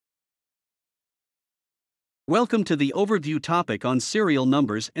Welcome to the overview topic on serial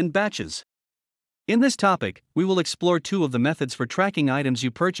numbers and batches. In this topic, we will explore two of the methods for tracking items you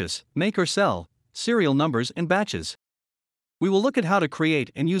purchase, make or sell, serial numbers and batches. We will look at how to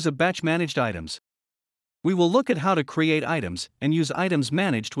create and use a batch managed items. We will look at how to create items and use items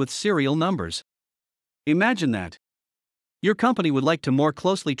managed with serial numbers. Imagine that your company would like to more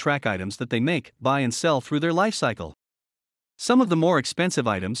closely track items that they make, buy, and sell through their life cycle. Some of the more expensive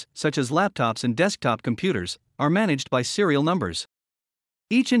items, such as laptops and desktop computers, are managed by serial numbers.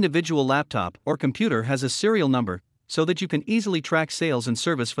 Each individual laptop or computer has a serial number, so that you can easily track sales and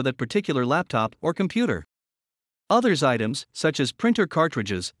service for that particular laptop or computer. Others items, such as printer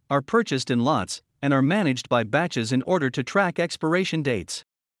cartridges, are purchased in lots and are managed by batches in order to track expiration dates.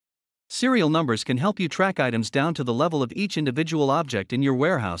 Serial numbers can help you track items down to the level of each individual object in your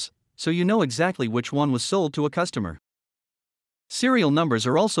warehouse, so you know exactly which one was sold to a customer. Serial numbers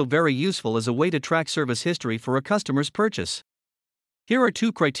are also very useful as a way to track service history for a customer's purchase. Here are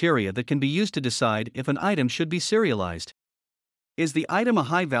two criteria that can be used to decide if an item should be serialized. Is the item a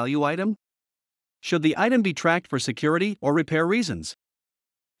high-value item? Should the item be tracked for security or repair reasons?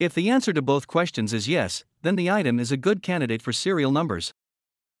 If the answer to both questions is yes, then the item is a good candidate for serial numbers.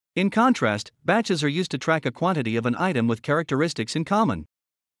 In contrast, batches are used to track a quantity of an item with characteristics in common.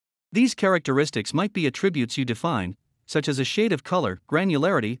 These characteristics might be attributes you define, such as a shade of color,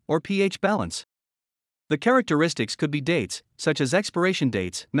 granularity, or pH balance. The characteristics could be dates, such as expiration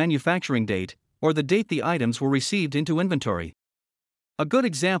dates, manufacturing date, or the date the items were received into inventory. A good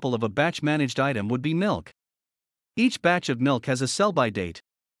example of a batch-managed item would be milk. Each batch of milk has a sell-by date.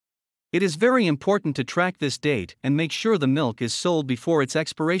 It is very important to track this date and make sure the milk is sold before its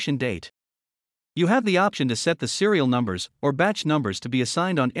expiration date. You have the option to set the serial numbers or batch numbers to be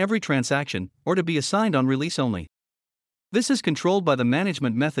assigned on every transaction or to be assigned on release only. This is controlled by the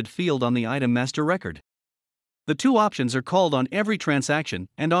management method field on the item master record. The two options are called on every transaction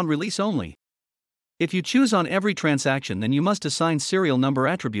and on release only. If you choose on every transaction, then you must assign serial number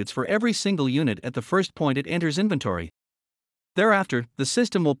attributes for every single unit at the first point it enters inventory. Thereafter, the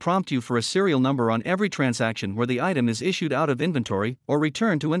system will prompt you for a serial number on every transaction where the item is issued out of inventory or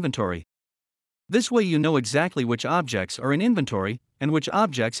returned to inventory. This way you know exactly which objects are in inventory and which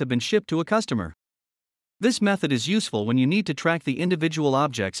objects have been shipped to a customer. This method is useful when you need to track the individual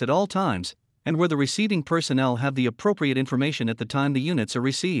objects at all times, and where the receiving personnel have the appropriate information at the time the units are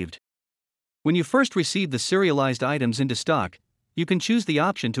received. When you first receive the serialized items into stock, you can choose the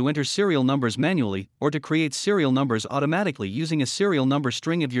option to enter serial numbers manually or to create serial numbers automatically using a serial number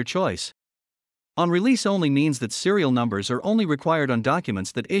string of your choice. On release only means that serial numbers are only required on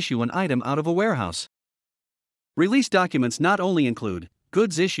documents that issue an item out of a warehouse. Release documents not only include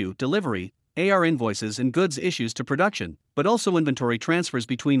goods issue, delivery, AR invoices and goods issues to production, but also inventory transfers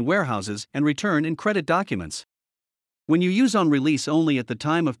between warehouses and return and credit documents. When you use on release only at the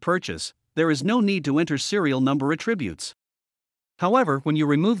time of purchase, there is no need to enter serial number attributes. However, when you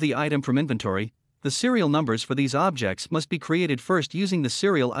remove the item from inventory, the serial numbers for these objects must be created first using the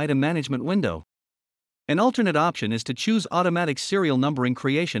serial item management window. An alternate option is to choose automatic serial numbering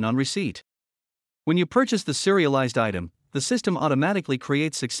creation on receipt. When you purchase the serialized item, the system automatically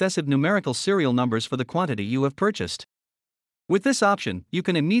creates successive numerical serial numbers for the quantity you have purchased. With this option, you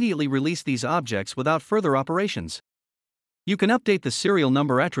can immediately release these objects without further operations. You can update the serial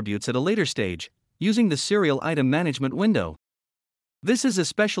number attributes at a later stage, using the serial item management window. This is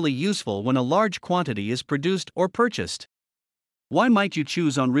especially useful when a large quantity is produced or purchased. Why might you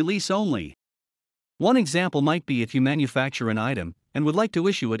choose on release only? One example might be if you manufacture an item and would like to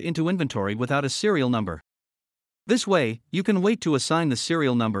issue it into inventory without a serial number. This way, you can wait to assign the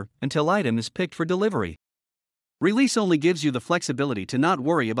serial number until item is picked for delivery. Release only gives you the flexibility to not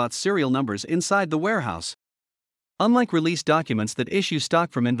worry about serial numbers inside the warehouse. Unlike release documents that issue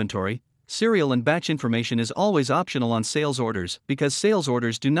stock from inventory, serial and batch information is always optional on sales orders because sales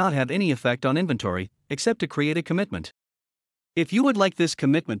orders do not have any effect on inventory, except to create a commitment. If you would like this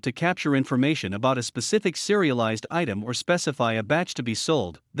commitment to capture information about a specific serialized item or specify a batch to be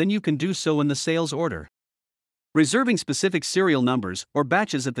sold, then you can do so in the sales order. Reserving specific serial numbers or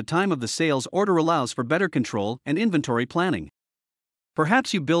batches at the time of the sales order allows for better control and inventory planning.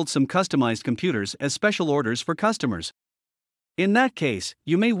 Perhaps you build some customized computers as special orders for customers. In that case,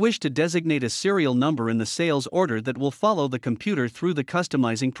 you may wish to designate a serial number in the sales order that will follow the computer through the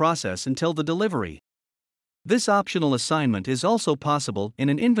customizing process until the delivery. This optional assignment is also possible in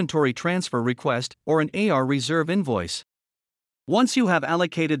an inventory transfer request or an AR reserve invoice. Once you have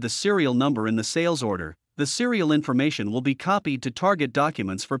allocated the serial number in the sales order, the serial information will be copied to target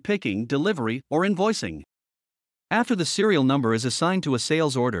documents for picking, delivery, or invoicing. After the serial number is assigned to a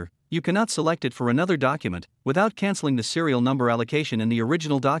sales order, you cannot select it for another document without canceling the serial number allocation in the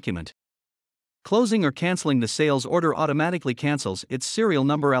original document. Closing or canceling the sales order automatically cancels its serial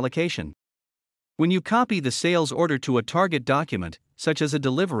number allocation. When you copy the sales order to a target document, such as a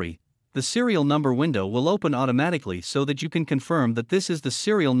delivery, the serial number window will open automatically so that you can confirm that this is the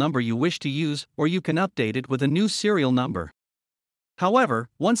serial number you wish to use, or you can update it with a new serial number. However,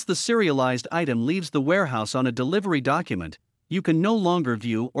 once the serialized item leaves the warehouse on a delivery document, you can no longer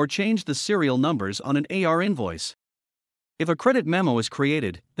view or change the serial numbers on an AR invoice. If a credit memo is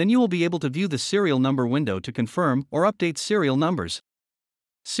created, then you will be able to view the serial number window to confirm or update serial numbers.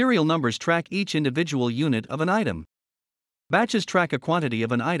 Serial numbers track each individual unit of an item. Batches track a quantity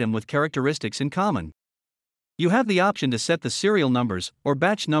of an item with characteristics in common. You have the option to set the serial numbers or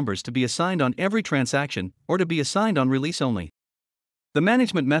batch numbers to be assigned on every transaction or to be assigned on release only. The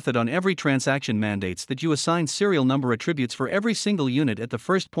management method on every transaction mandates that you assign serial number attributes for every single unit at the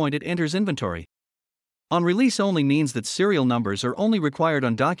first point it enters inventory. On release only means that serial numbers are only required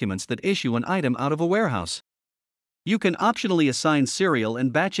on documents that issue an item out of a warehouse. You can optionally assign serial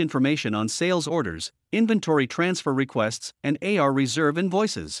and batch information on sales orders, inventory transfer requests, and AR reserve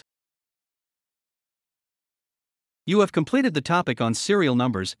invoices. You have completed the topic on serial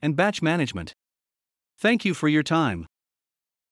numbers and batch management. Thank you for your time.